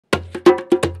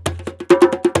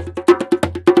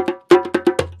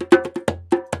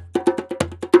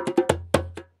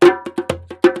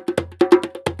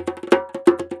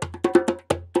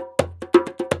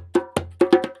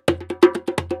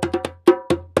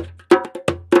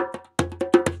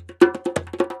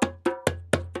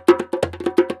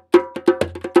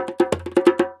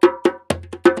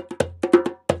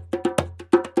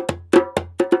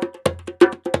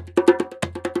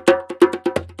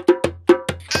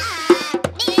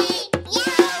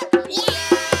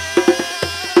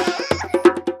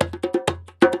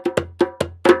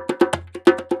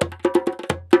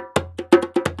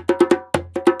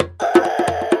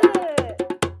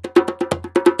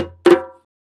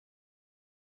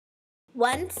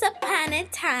Once upon a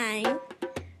time,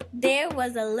 there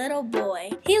was a little boy.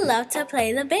 He loved to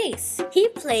play the bass. He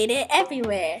played it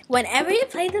everywhere. Whenever he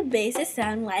played the bass, it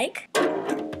sounded like...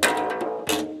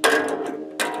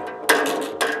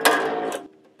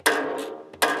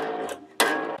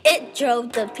 It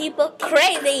drove the people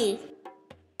crazy.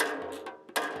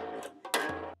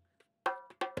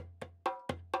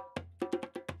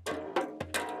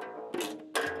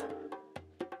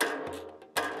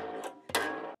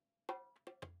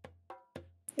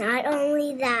 Not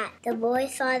only that, the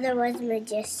boy's father was a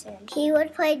magician. He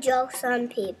would play jokes on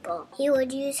people. He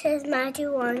would use his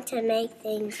magic wand to make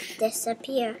things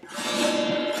disappear.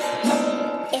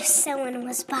 If someone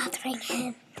was bothering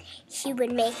him, he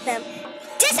would make them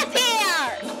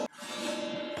disappear!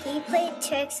 He played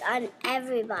tricks on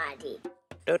everybody.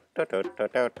 He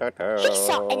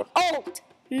saw an old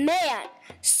man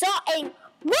sawing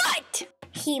wood.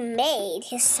 He made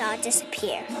his saw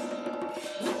disappear.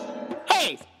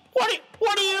 Hey,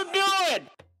 what are you doing?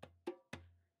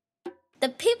 The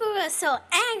people were so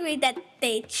angry that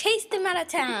they chased him out of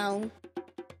town.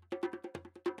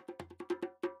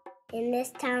 In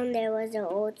this town, there was an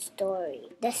old story.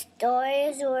 The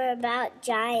stories were about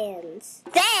giants.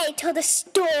 They told a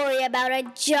story about a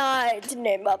giant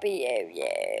named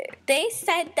Abiyoyo. They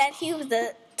said that he was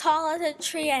the tallest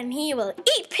tree and he will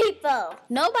eat people.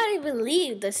 Nobody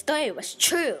believed the story was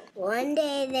true. One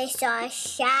day, they saw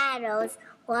shadows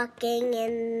walking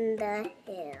in the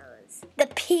hills. The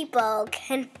people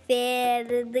can feel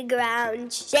the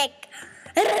ground shake.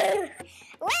 Run for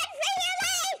your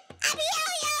life!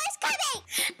 Abiyoyo is coming!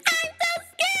 I'm so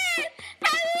scared!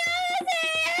 Abiyoyo's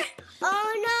here!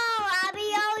 Oh no,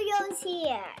 Abiyoyo's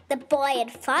here! The boy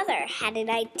and father had an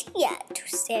idea to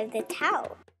save the town.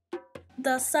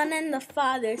 The son and the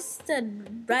father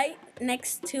stood right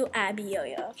next to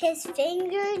Abiyoyo. His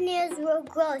fingernails were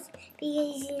gross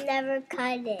because he never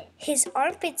cut it. His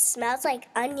armpits smelled like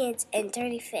onions and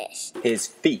dirty fish. His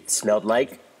feet smelled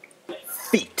like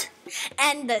feet.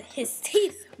 And his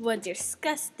teeth were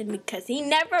disgusting because he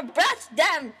never brushed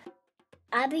them.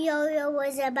 Abiyoyo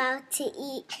was about to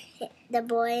eat the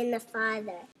boy and the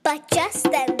father. But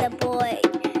just then the boy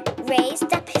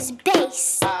raised up his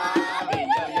bass.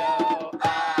 Abiyoyo,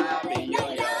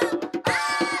 Abiyoyo,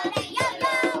 Abiyoyo,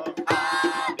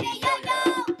 Abiyoyo,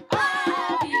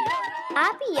 Abiyoyo.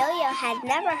 Abiyoyo had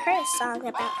never heard a song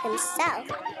about himself.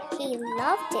 He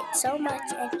loved it so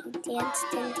much and he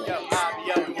danced and danced.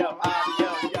 Abiyoyo,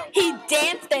 Abiyoyo. He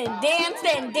danced and danced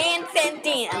and danced and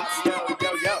danced.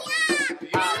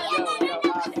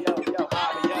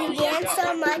 He danced so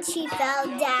much he fell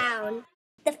down.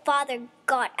 The father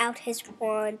got out his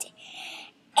wand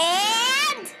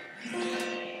and...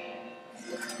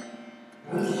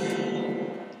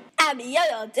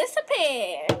 Abiyoyo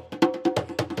disappeared.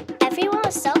 Everyone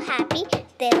was so happy,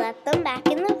 they let them back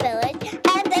in the village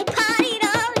and they